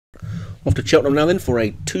Off to Cheltenham now then for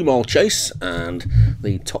a 2-mile chase, and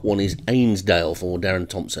the top one is Ainsdale for Darren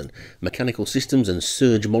Thompson. Mechanical Systems and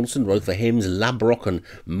Serge Monson, both for Hems, Labrock and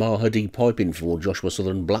Mahadi Piping for Joshua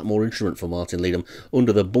Sutherland, Blackmore Instrument for Martin Leadham,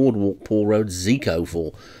 Under the Boardwalk Paul Road, Zico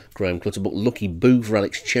for Graham Clutterbuck, Lucky Boo for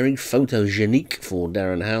Alex Cherry, Photogenique for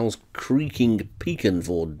Darren Howells, Creaking Pecan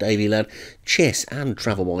for Davy Ladd, Chess and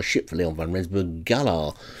Travel by Ship for Leon van Rensburg,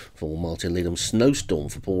 Galar for Martin Leadham, Snowstorm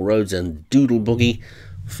for Paul Rhodes and Doodle Buggy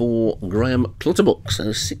for Graham Clutterbuck.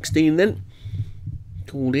 So 16 then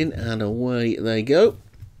called in, and away they go.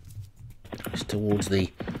 It's towards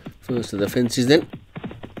the first of the fences then.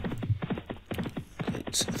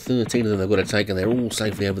 It's 13 of them they've got to take, and they're all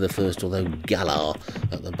safely over the first, although Galar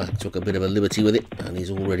at the back took a bit of a liberty with it, and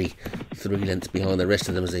he's already 3 lengths behind the rest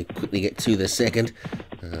of them as they quickly get to the second.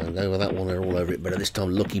 And over that one, they're all over it, but this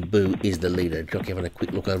time Lucky Boo is the leader. Jockey having a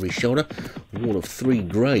quick look over his shoulder. Wall of 3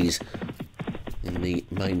 greys in the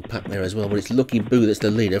main pack there as well, but it's Lucky Boo that's the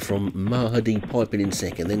leader, from Mahadi Piping in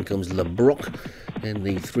second. Then comes Labrock and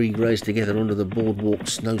the 3 greys together, Under the Boardwalk,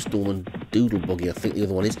 Snowstorm and Doodle Buggy, I think the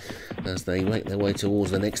other one is, as they make their way towards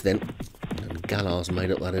the next then. And Galar's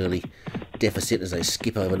made up that early deficit as they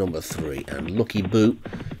skip over number 3, and Lucky Boo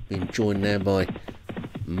being joined now by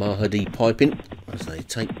Mahadi Piping as they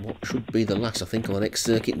take what should be the last, I think, on the next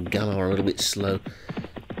circuit. And Galar a little bit slow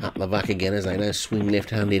at the back again as they now swing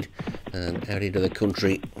left-handed and out into the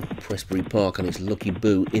country, Prestbury Park, and it's Lucky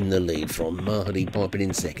Boo in the lead from Mahadi Piping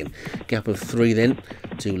in second. Gap of 3 then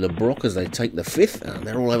to Labrock as they take the 5th, and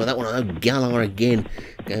they're all over that one. Oh, Galar again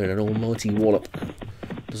going an almighty wallop.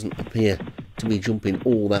 Doesn't appear to be jumping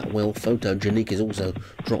all that well. Photogenique has also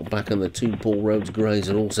dropped back, and the 2 Paul Rhodes greys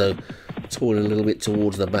are also toiling a little bit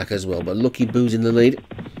towards the back as well. But Lucky Boo's in the lead.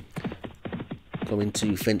 Coming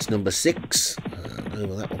to fence number 6.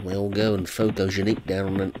 Over that one we all go, and Photogenique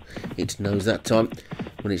down on its nose that time.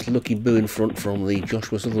 When it's Lucky Boo in front from the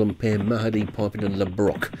Joshua Sutherland pair, Mahadi Piping and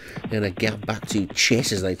Labrock. Then a gap back to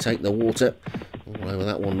Chess as they take the water. All over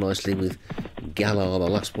that one nicely with Galar, the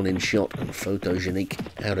last one in shot, and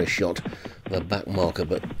Photogenique out of shot, the back marker.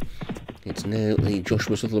 But it's now the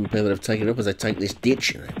Joshua Sutherland pair that have taken it up as they take this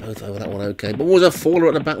ditch, and they're both over that one okay. But was a faller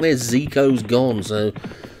at the back there. Zico's gone, so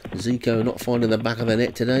Zico not finding the back of the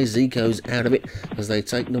net today. Zico's out of it as they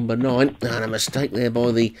take number 9. And a mistake there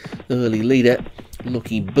by the early leader,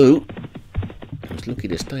 Lucky Boo. Was lucky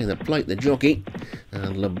to stay in the plate, the jockey.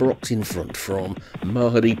 And Labrock's in front from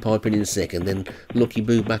Mahadi Piping in second. Then Lucky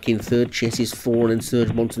Boo back in third. Chess is 4, and then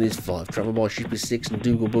Serge Monson is 5. Travel by Ship is 6, and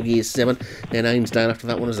Dougal Buggy is 7. Then Ainsdale after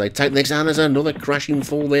that one as they take the next. And there's another crashing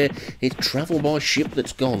fall there. It's Travel by Ship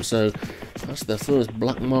that's gone. So that's the first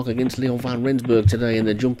black mark against Leon van Rensburg today in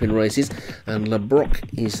the jumping races. And Labrock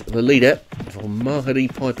is the leader from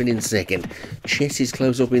Mahadi Piping in second. Chess is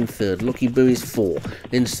close up in third. Lucky Boo is 4.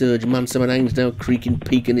 Then Serge Monson and Ainsdale. Creaking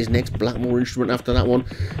Pecan is next. Blackmore Instrument after that one.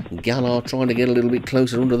 Galar trying to get a little bit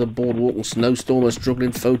closer, Under the Boardwalk, and Snowstorm are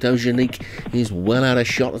struggling. Photogenique is well out of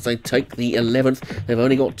shot as they take the 11th. They've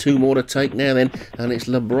only got 2 more to take now then, and it's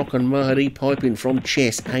Labrock and Mahadi Piping from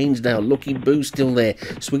Chess. Ainsdale, Lucky Boo still there,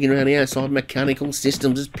 swinging around the outside. Mechanical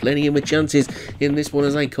Systems, there's plenty of chances in this one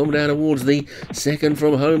as they come down towards the second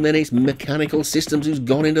from home. Then it's Mechanical Systems who's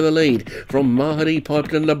gone into the lead from Mahadi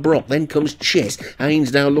Piping and Labrock. Then comes Chess.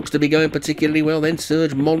 Ainsdale looks to be going particularly well. Then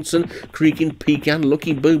Serge Monson, Creaking Pecan,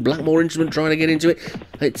 Lucky Boo, Blackmore Instrument trying to get into it.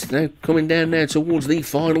 It's now coming down now towards the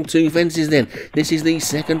final 2 fences then. This is the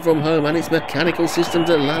second from home, and it's Mechanical Systems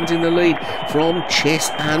that lands in the lead from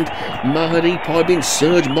Chess and Mahadi Piping.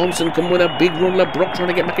 Serge Monson come with a big run. Labrock trying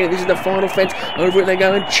to get back in. This is the final fence. Over it they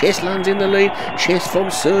go, and Chess lands in the lead. Chess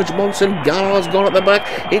from Serge Monson. Galar's gone at the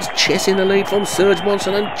back. It's Chess in the lead from Serge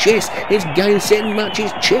Monson, and Chess. It's game, set and match.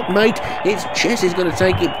 It's checkmate. It's Chess is going to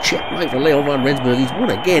take it. Checkmate for Leon van Rensburg. He's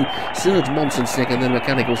won again. Serge Monson second, then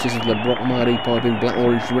Mechanical Systems, Labrock, Mahadi Piping,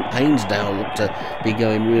 Blackmore Instrument. Ainsdale looked to be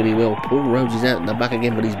going really well. Paul Rhodes is out in the back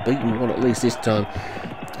again, but he's beaten one at least this time.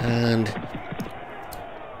 And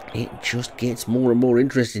it just gets more and more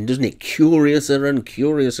interesting, doesn't it? Curiouser and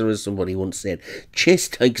curiouser, as somebody once said. Chess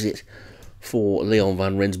takes it for Leon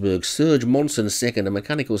van Rensburg. Serge Monson second, and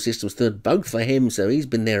Mechanical Systems third, both for him, so he's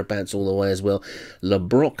been thereabouts all the way as well.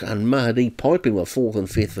 Labrock and Mahadi Piping were 4th and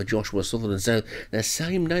 5th for Joshua Sutherland, so the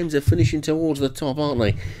same names are finishing towards the top, aren't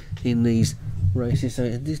they, in these races? So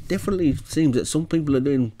it definitely seems that some people are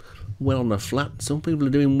doing well on the flat, some people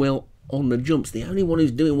are doing well on the jumps. The only one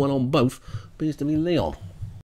who's doing well on both appears to be Leon.